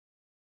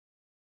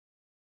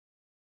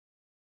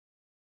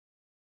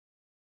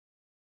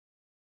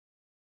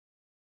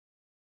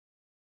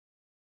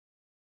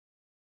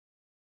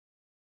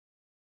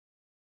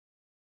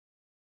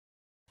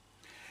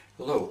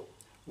Hello,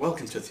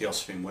 welcome to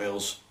Theosophy in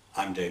Wales.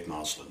 I'm Dave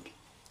Marsland.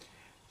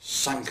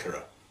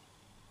 Sankhara.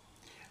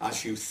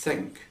 As you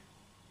think,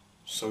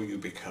 so you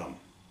become.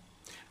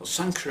 Well,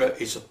 Sankhara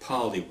is a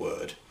Pali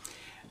word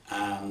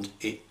and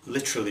it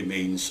literally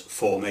means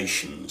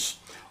formations,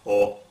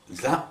 or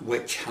that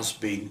which has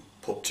been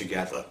put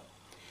together.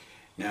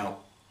 Now,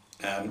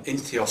 in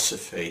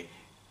Theosophy,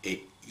 it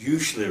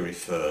usually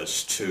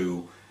refers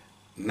to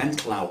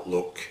mental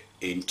outlook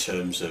in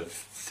terms of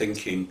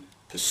thinking,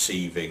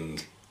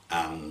 perceiving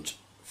and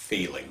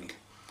feeling.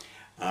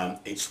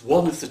 It's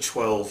one of the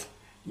 12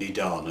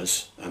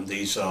 nidanas, and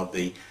these are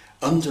the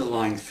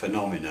underlying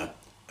phenomena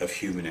of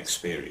human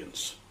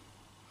experience.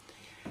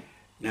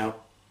 Now,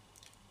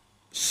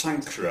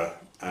 Sankhara,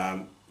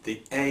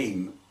 the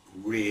aim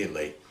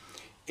really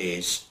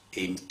is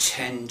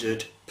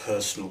intended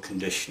personal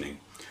conditioning,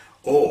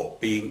 or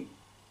being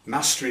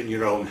master in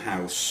your own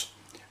house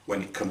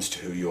when it comes to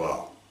who you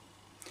are.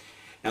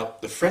 Now,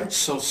 the French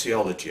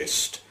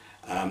sociologist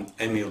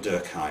Émile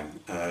Durkheim,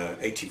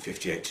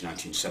 1858 to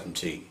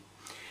 1917,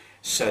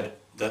 said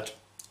that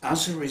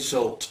as a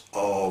result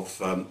of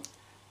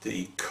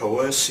the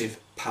coercive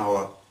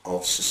power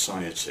of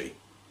society,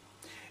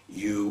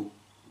 you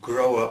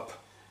grow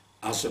up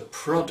as a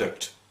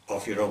product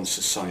of your own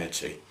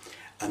society,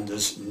 and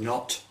there's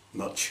not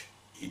much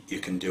you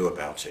can do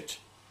about it.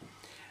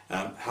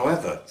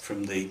 However,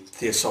 from the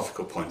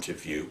theosophical point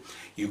of view,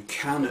 you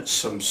can at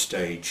some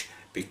stage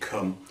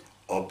become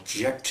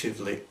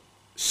objectively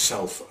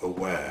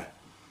self-aware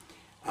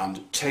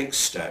and take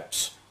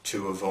steps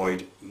to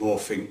avoid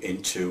morphing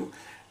into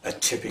a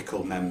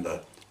typical member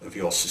of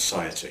your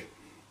society.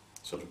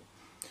 Sort of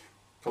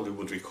probably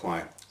would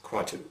require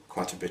quite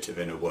a bit of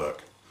inner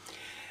work.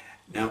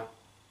 Now,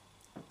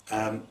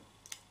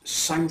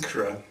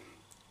 Sankhara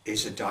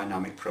is a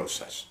dynamic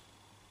process.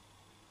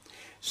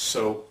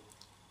 So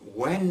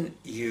when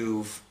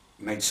you've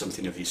made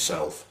something of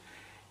yourself,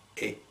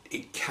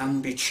 it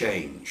can be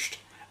changed.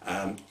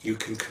 You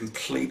can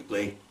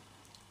completely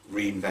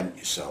reinvent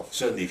yourself.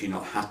 Certainly if you're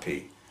not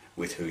happy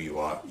with who you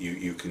are,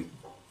 you can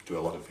do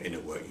a lot of inner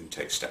work, you can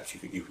take steps,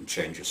 you can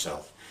change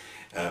yourself.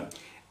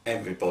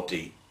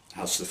 Everybody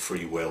has the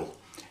free will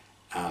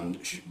and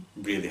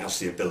really has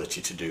the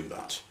ability to do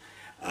that.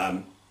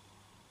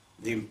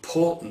 The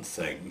important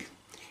thing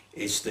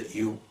is that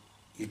you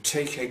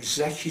take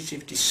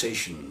executive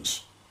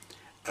decisions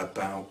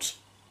about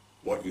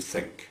what you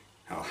think,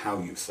 how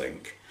you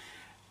think,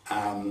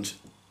 and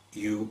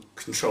you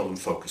control and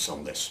focus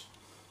on this.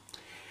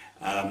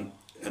 And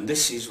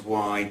this is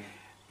why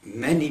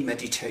many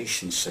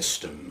meditation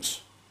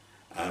systems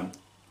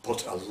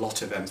put a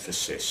lot of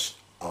emphasis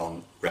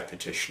on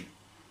repetition.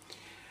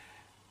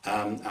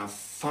 And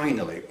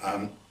finally,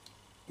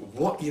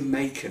 what you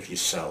make of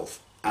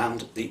yourself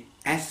and the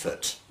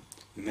effort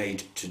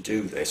made to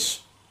do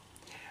this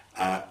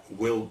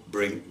will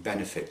bring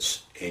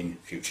benefits in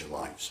future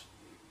lives.